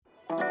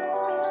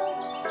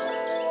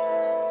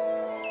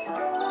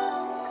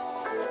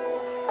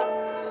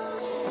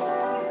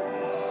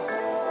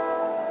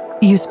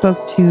You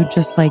spoke to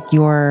just like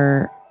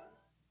you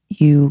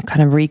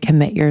kind of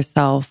recommit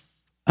yourself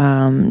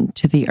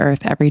to the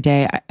earth every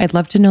day. I'd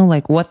love to know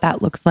like what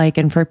that looks like.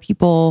 And for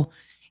people,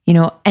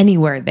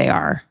 anywhere they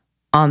are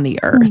on the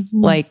earth,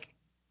 like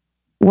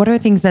what are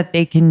things that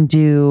they can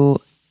do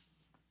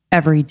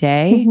every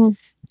day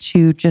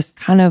to just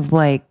kind of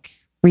like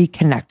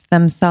reconnect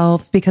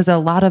themselves? Because a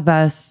lot of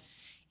us,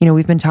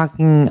 we've been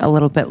talking a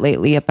little bit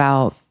lately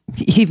about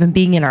even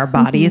being in our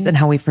bodies and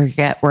how we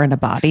forget we're in a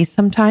body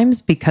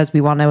sometimes because we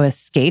want to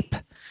escape.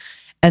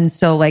 And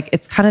so like,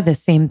 it's kind of the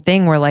same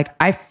thing where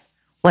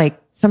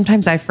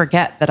sometimes I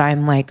forget that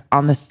I'm like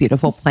on this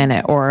beautiful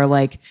planet, or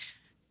like,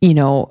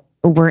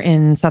 we're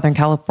in Southern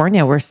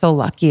California. We're so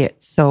lucky.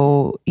 It's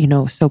so,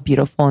 so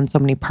beautiful in so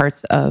many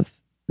parts of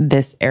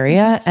this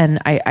area. And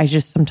I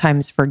just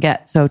sometimes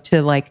forget. So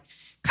to like,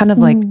 kind of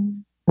like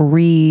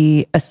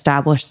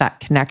re-establish that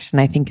connection,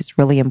 I think is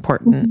really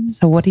important.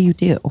 So what do you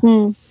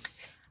do?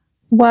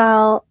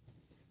 Well,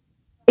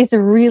 it's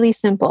really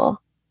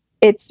simple.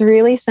 It's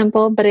really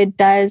simple, but it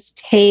does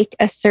take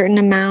a certain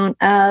amount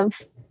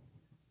of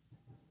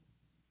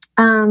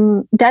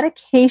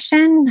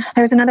dedication.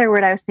 There's another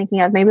word I was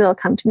thinking of. Maybe it'll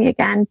come to me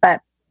again.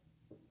 But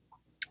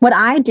what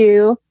I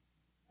do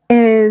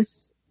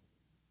is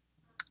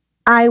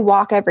I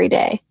walk every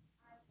day,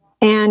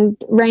 and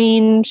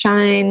rain,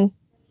 shine,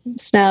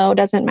 snow,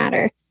 doesn't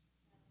matter.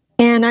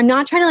 And I'm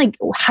not trying to like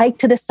hike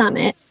to the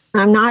summit.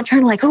 I'm not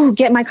trying to like,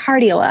 get my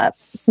cardio up.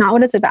 It's not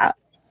what it's about.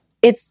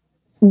 It's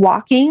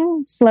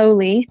walking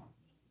slowly.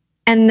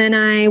 And then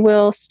I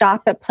will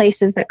stop at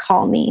places that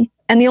call me.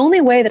 And the only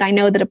way that I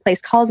know that a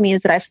place calls me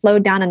is that I've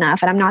slowed down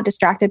enough and I'm not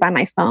distracted by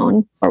my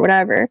phone or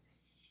whatever.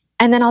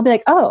 And then I'll be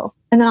like, and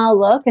then I'll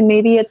look, and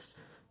maybe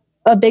it's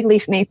a big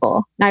leaf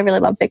maple. And I really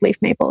love big leaf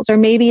maples. Or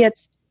maybe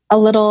it's a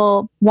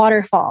little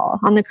waterfall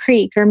on the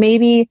creek, or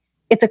maybe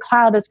it's a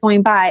cloud that's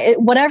going by.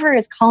 Whatever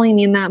is calling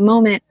me in that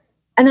moment.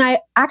 And then I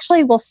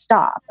actually will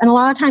stop. And a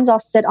lot of times I'll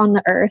sit on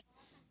the earth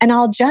and I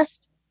will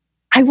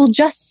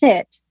just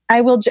sit.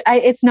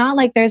 It's not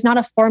like there's not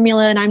a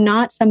formula, and I'm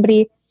not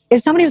somebody.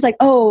 If somebody was like,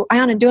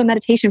 Ayana, do a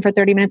meditation for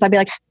 30 minutes, I'd be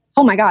like,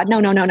 oh my God, no.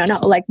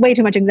 Like way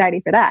too much anxiety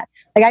for that.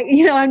 Like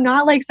I'm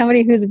not like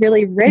somebody who's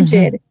really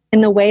rigid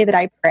in the way that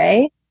I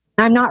pray.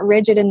 I'm not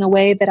rigid in the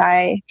way that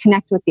I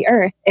connect with the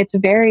earth. It's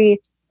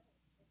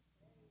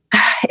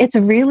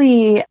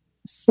really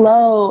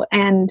slow,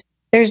 and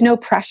there's no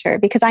pressure,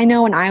 because I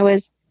know when I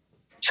was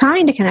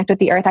trying to connect with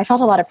the earth, I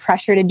felt a lot of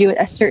pressure to do it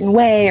a certain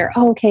way, or,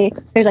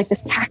 there's like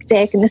this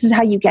tactic, and this is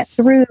how you get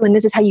through, and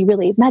this is how you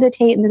really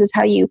meditate, and this is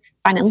how you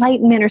find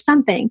enlightenment or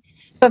something.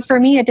 But for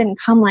me, it didn't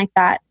come like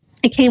that.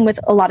 It came with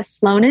a lot of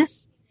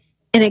slowness,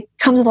 and it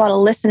comes with a lot of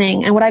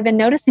listening. And what I've been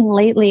noticing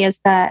lately is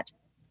that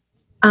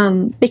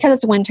because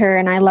it's winter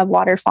and I love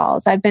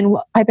waterfalls, I've been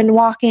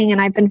walking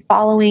and I've been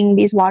following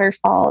these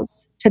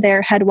waterfalls to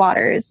their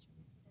headwaters.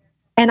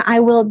 And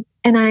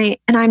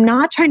I'm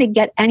not trying to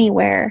get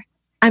anywhere.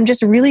 I'm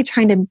just really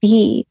trying to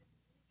be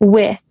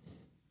with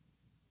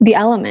the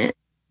element.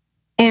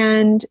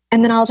 And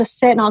then I'll just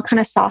sit and I'll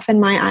kind of soften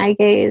my eye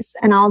gaze,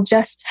 and I'll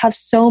just have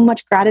so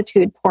much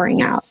gratitude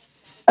pouring out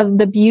of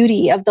the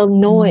beauty of the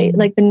noise,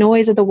 like the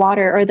noise of the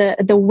water, or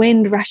the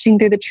wind rushing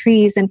through the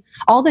trees, and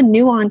all the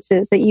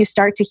nuances that you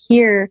start to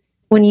hear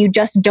when you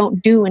just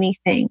don't do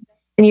anything.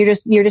 And you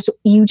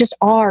just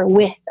are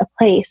with a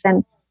place.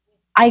 And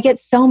I get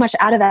so much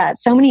out of that.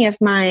 So many of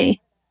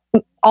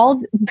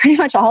pretty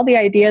much all the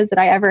ideas that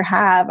I ever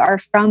have are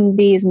from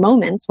these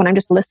moments when I'm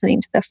just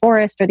listening to the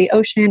forest or the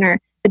ocean or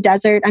the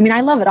desert. I mean,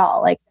 I love it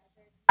all. Like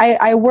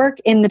I work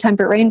in the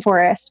temperate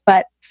rainforest,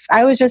 but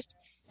I was just,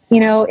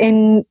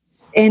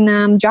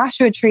 in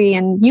Joshua Tree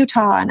in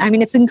Utah. And I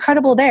mean, it's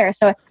incredible there.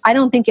 So I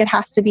don't think it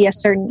has to be a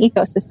certain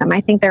ecosystem.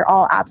 I think they're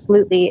all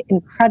absolutely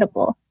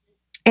incredible.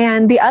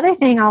 And the other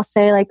thing I'll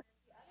say, like,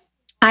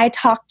 I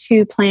talk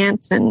to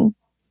plants, and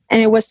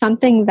it was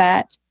something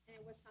that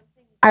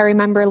I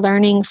remember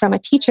learning from a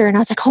teacher, and I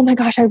was like, oh my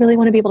gosh, I really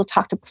want to be able to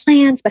talk to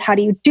plants, but how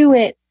do you do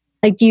it?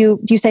 Like, do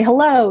you say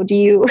hello? Do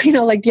you, do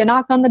you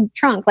knock on the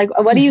trunk? Like,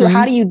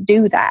 how do you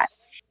do that?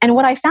 And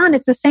what I found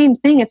is the same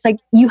thing. It's like,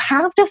 you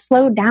have to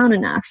slow down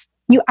enough.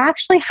 You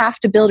actually have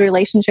to build a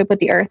relationship with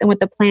the earth and with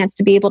the plants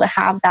to be able to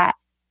have that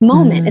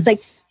moment. It's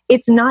like,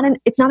 it's not an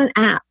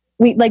app.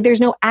 There's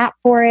no app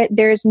for it.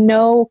 There's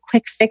no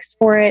quick fix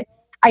for it.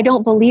 I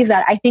don't believe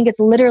that. I think it's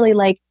literally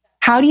like,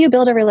 how do you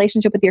build a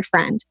relationship with your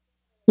friend?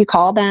 You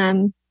call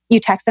them, you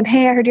text them,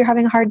 hey, I heard you're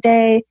having a hard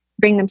day,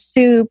 bring them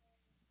soup,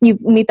 you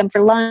meet them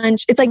for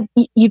lunch. It's like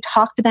you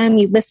talk to them,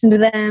 you listen to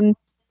them,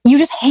 you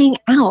just hang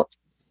out.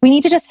 We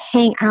need to just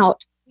hang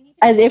out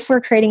as if we're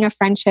creating a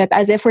friendship,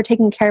 as if we're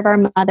taking care of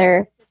our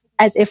mother,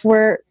 as if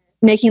we're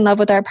making love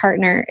with our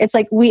partner. It's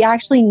like we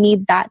actually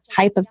need that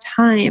type of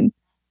time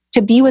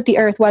to be with the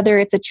earth, whether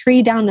it's a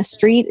tree down the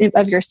street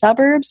of your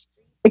suburbs.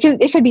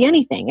 It could be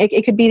anything.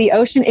 It could be the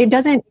ocean. It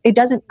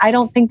doesn't, I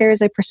don't think there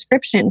is a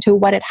prescription to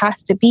what it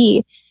has to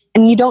be.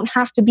 And you don't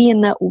have to be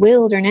in the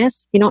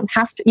wilderness. You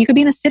could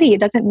be in a city. It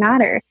doesn't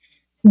matter.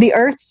 The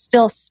earth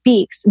still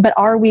speaks, but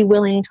are we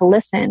willing to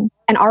listen?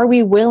 And are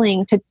we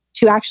willing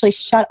to actually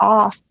shut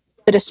off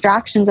the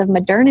distractions of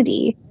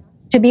modernity,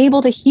 to be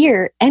able to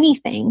hear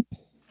anything,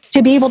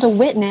 to be able to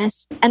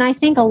witness. And I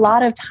think a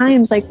lot of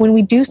times, like when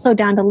we do slow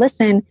down to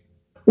listen,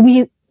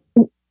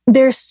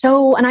 there's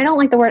so, and I don't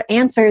like the word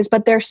answers,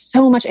 but there's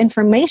so much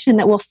information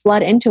that will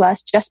flood into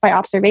us just by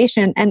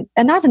observation. And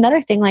that's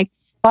another thing. Like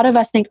a lot of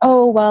us think,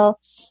 oh, well,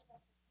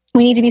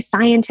 we need to be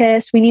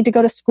scientists. We need to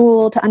go to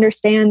school to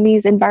understand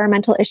these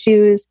environmental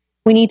issues.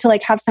 We need to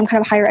like have some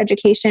kind of higher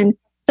education.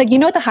 It's like, you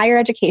know what the higher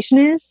education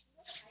is?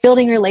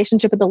 Building a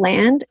relationship with the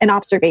land and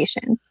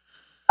observation.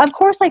 Of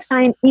course, like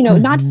science,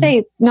 not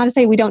to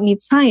say we don't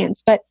need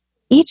science, but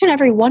each and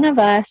every one of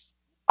us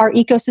are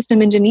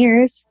ecosystem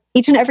engineers.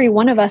 Each and every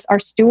one of us are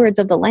stewards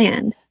of the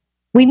land.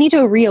 We need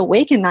to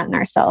reawaken that in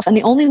ourselves. And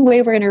the only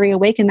way we're going to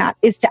reawaken that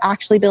is to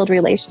actually build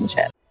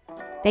relationship.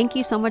 Thank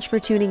you so much for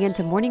tuning in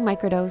to Morning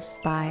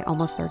Microdose by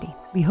Almost 30.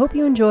 We hope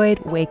you enjoyed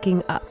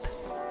waking up.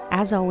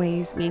 As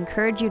always, we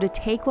encourage you to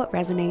take what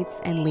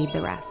resonates and leave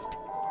the rest.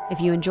 If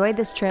you enjoyed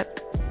this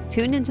trip,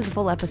 tune into the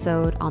full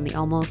episode on the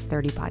Almost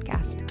 30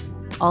 podcast.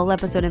 All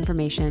episode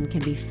information can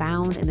be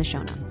found in the show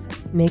notes.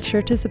 Make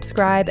sure to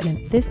subscribe, and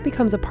if this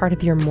becomes a part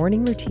of your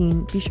morning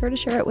routine, be sure to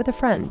share it with a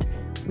friend.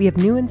 We have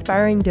new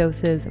inspiring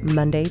doses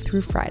Monday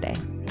through Friday.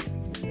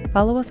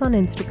 Follow us on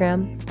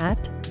Instagram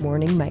at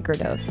Morning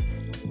Microdose,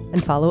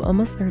 and follow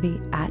Almost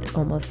 30 at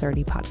Almost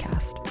 30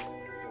 Podcast.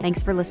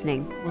 Thanks for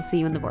listening. We'll see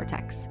you in the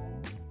vortex.